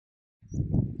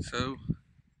So,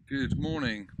 good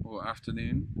morning, or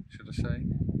afternoon, should I say.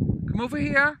 Come over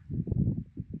here!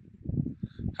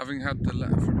 Having had the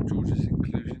letter from George's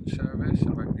inclusion service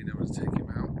about being able to take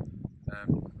him out,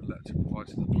 the letter to provide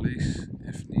to the police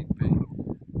if need be,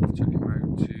 I took him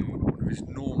out to one of his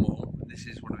normal, and this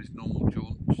is one of his normal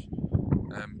jaunts,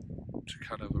 to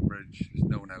Canova Bridge. There's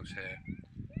no one else here,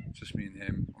 just me and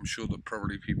him. I'm sure that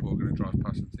probably people are going to drive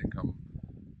past and think I'm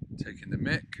taking the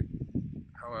mick.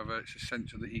 However, it's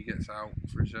essential that he gets out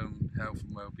for his own health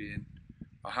and well-being.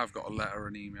 I have got a letter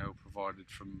and email provided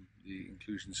from the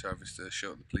inclusion service to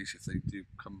show the police if they do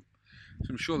come.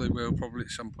 So I'm sure they will, probably at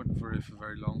some point for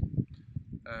very long.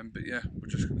 But yeah, we're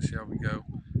just going to see how we go.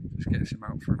 Just gets him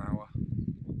out for an hour.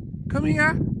 Come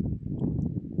here!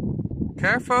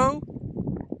 Careful!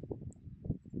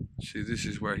 See, this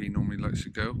is where he normally likes to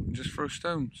go and just throw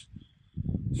stones.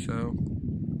 So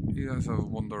he has a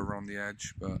wander around the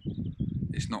edge, but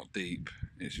it's not deep,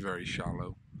 it's very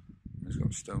shallow. It's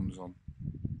got stones on.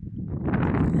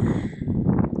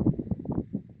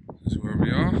 This is where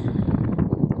we are.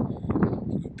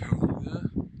 There's a pony there.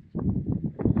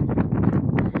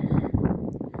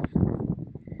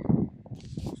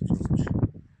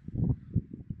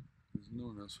 There's no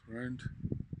one else around.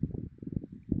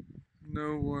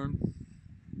 No one.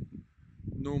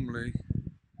 Normally,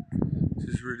 this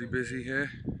is really busy here.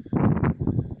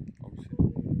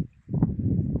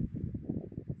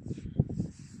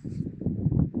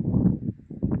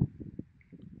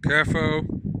 Careful.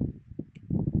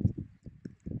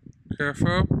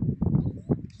 Careful.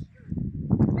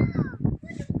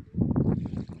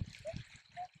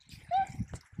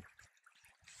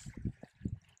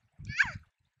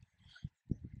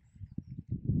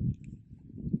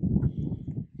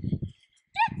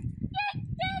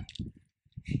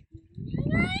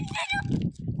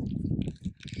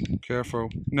 Careful.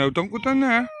 No, don't go down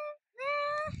there.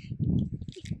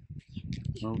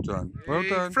 Well done. Well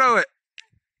done. Throw it.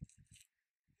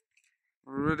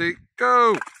 Ready,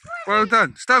 go! Well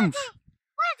done. Stones.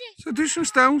 So do some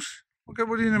stones. We'll get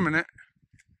with you in a minute.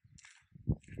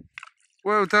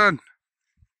 Well done.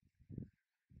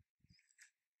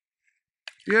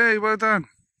 Yay, well done.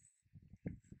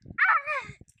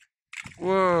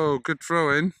 Whoa, good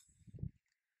throwing.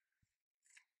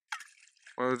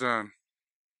 Well done.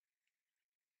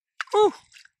 Ooh!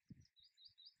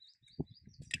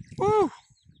 Ooh!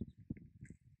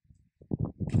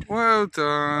 Well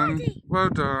done. Woody. Well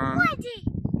done.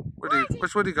 Woody.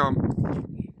 Where's Woody gone?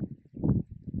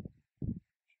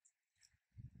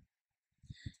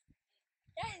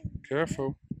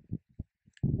 Careful.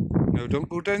 No, don't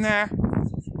go down there.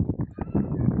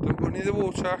 Don't go near the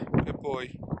water. Good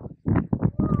boy.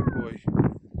 Good boy.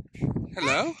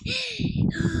 Hello?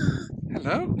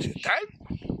 Hello? Sit down.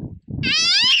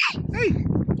 Hey!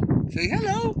 Say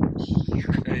hello.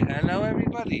 Say hello,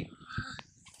 everybody.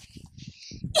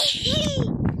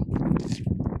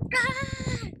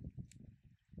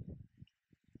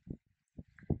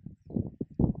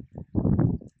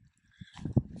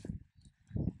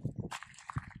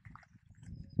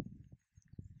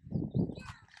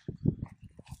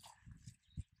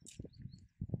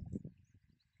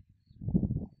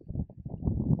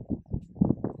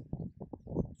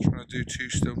 Trying to do two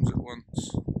stones at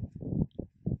once.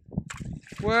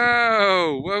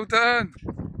 Whoa! Well done!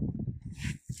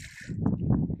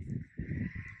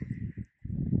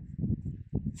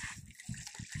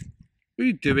 What are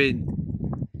you doing?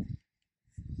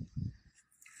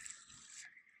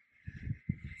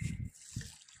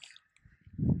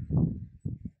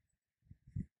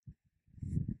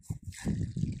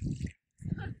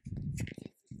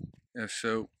 Yeah,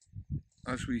 so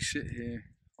as we sit here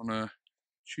on a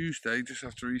Tuesday just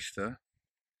after Easter,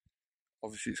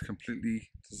 obviously it's completely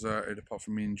deserted apart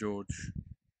from me and George.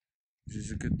 This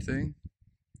is a good thing.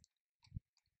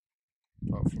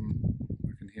 Apart from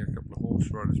I can hear a couple of horse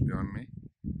riders behind me.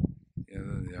 Yeah,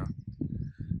 there they are.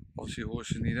 Obviously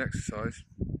horses need exercise.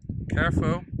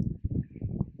 Careful.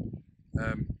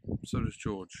 So does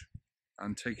George.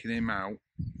 And taking him out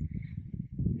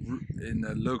in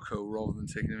a loco rather than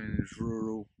taking him in his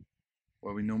rural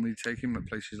where we normally take him, at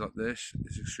places like this,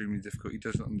 is extremely difficult. He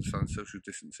doesn't understand social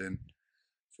distancing.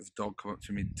 So if a dog comes up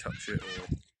to me to touch it, or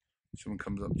someone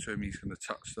comes up to him, he's going to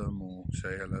touch them or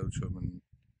say hello to them and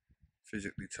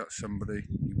physically touch somebody.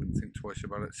 You wouldn't think twice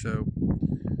about it. So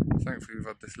thankfully we've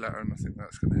had this letter and I think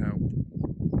that's going to help.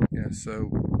 Yeah, so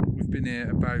we've been here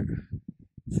about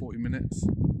 40 minutes.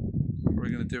 We're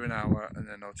going to do an hour and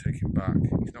then I'll take him back.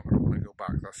 He's not going to want to go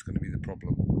back, that's going to be the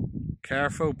problem.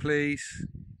 Careful please.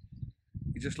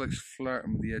 He just likes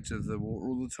flirting with the edge of the water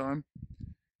all the time.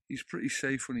 He's pretty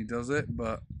safe when he does it,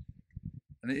 but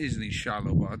and it isn't he's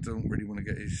shallow, but I don't really want to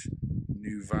get his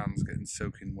new vans getting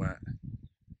soaking wet.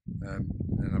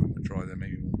 And having to dry them,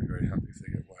 maybe he won't be very happy if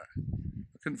they get wet.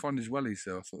 I couldn't find his wellies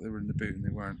though. I thought they were in the boot and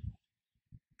they weren't.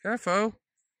 Careful!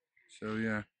 So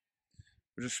yeah,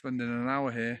 we're just spending an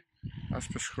hour here as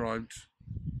prescribed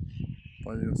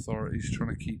by the authorities,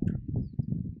 trying to keep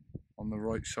on the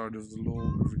right side of the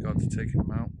law with regard to taking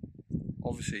them out.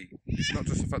 Obviously, it's not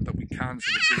just the fact that we can,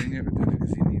 so we're doing it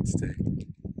because he needs to.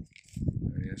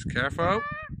 There he is. Careful!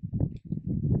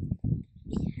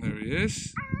 There he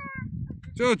is.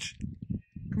 George,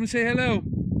 come and say hello.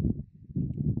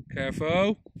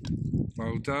 Careful.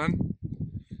 Well done.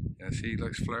 Yeah, see, he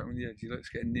likes flirting with the edge. He likes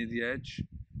getting near the edge.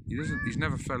 He's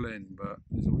never fell in, but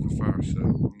there's always a first, so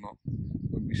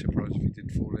wouldn't be surprised if he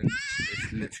did fall in.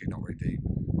 It's literally not very deep,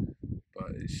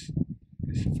 but it's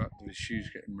the fact that his shoes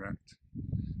getting wrecked.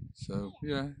 So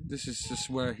yeah, this is just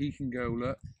where he can go,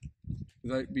 look,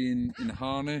 without being in a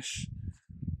harness,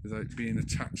 without being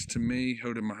attached to me,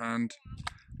 holding my hand.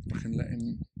 I can let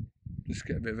him just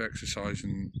get a bit of exercise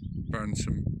and burn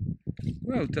some,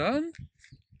 well done,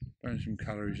 burn some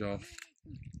calories off.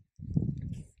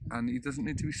 And he doesn't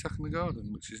need to be stuck in the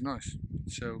garden, which is nice.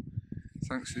 So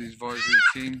thanks to the advisory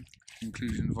team,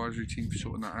 inclusion advisory team, for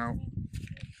sorting that out.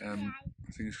 I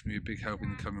think it's going to be a big help in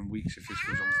the coming weeks if this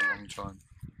goes on for a long time.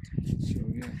 So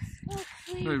yeah,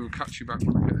 maybe we'll catch you back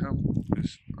when I get home,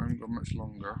 because I haven't got much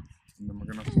longer and then we're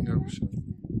going to have to go. So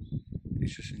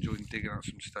he's just enjoying digging out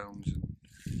some stones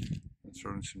and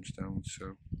throwing some stones.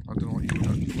 So I don't know what you've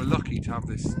done. We're lucky to have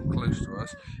this close to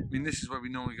us. I mean, this is where we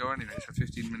normally go anyway. It's a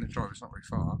 15-minute drive. It's not very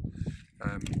far.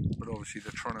 But obviously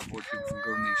they're trying to avoid people from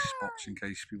going these spots in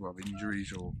case people have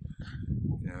injuries or,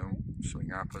 you know, something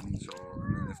happens,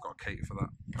 and then they've got to cater for that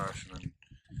person and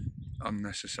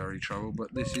unnecessary trouble.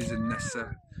 But this is a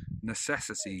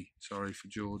necessity, sorry, for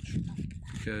George,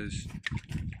 because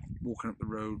walking up the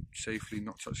road safely,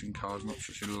 not touching cars, not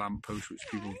touching lampposts which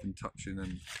people have been touching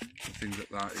and things like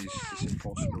that is just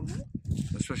impossible,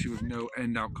 especially with no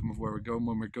end outcome of where we're going.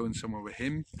 When we're going somewhere with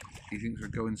him, he thinks we're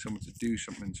going somewhere to do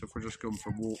something. So if we're just going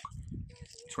for a walk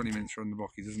 20 minutes around the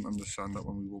block, he doesn't understand that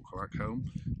when we walk back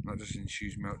home, and that just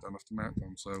ensues meltdown after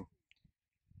meltdown. So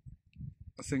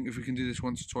I think if we can do this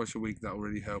once or twice a week, that'll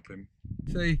really help him.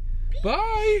 Say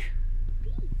bye.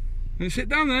 And sit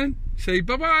down then. Say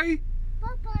bye bye. Bye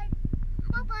bye.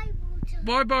 Bye bye, water.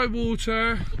 Bye bye,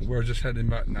 water. We're just heading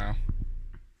back now.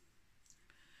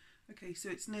 Okay, so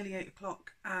it's nearly 8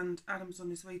 o'clock and Adam's on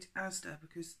his way to Tesco,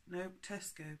 because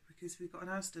we got an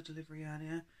Asda delivery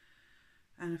earlier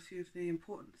and a few of the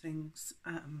important things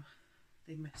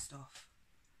they missed off.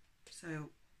 So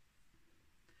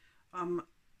I'm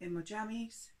in my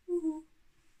jammies,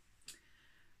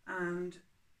 and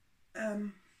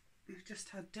we've just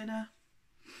had dinner.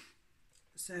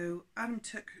 So Adam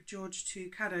took George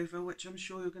to Cadover, which I'm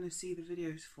sure you're going to see the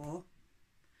videos for.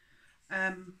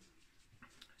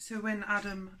 So when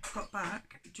Adam got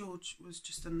back, George was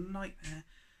just a nightmare.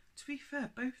 To be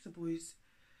fair, both the boys,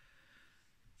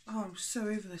 I'm so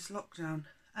over this lockdown.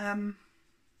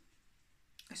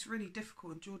 It's really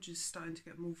difficult. George is starting to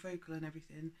get more vocal and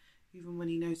everything, even when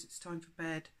he knows it's time for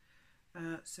bed.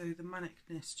 So the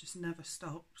manicness just never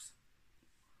stops.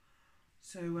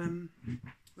 So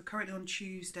we're currently on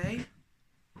Tuesday,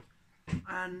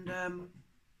 and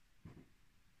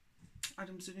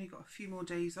Adam's only got a few more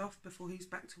days off before he's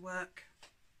back to work,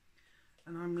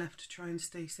 and I'm left to try and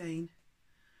stay sane.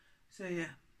 So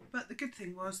yeah, but the good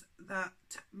thing was that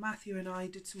Matthew and I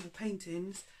did some more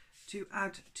paintings to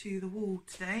add to the wall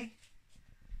today.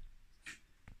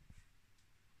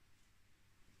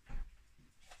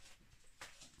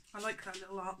 I like that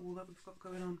little art wall that we've got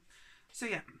going on. So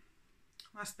yeah,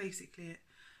 that's basically it.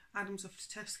 Adam's off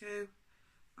to Tesco.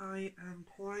 I am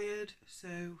quiet,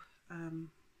 so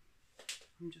I'm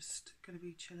just going to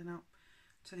be chilling out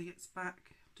till he gets back.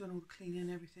 I've done all the cleaning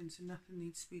and everything, so nothing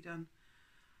needs to be done.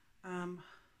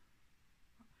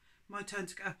 My turn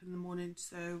to get up in the morning,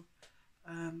 so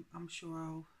I'm sure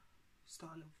I'll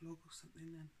start a little vlog or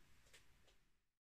something then.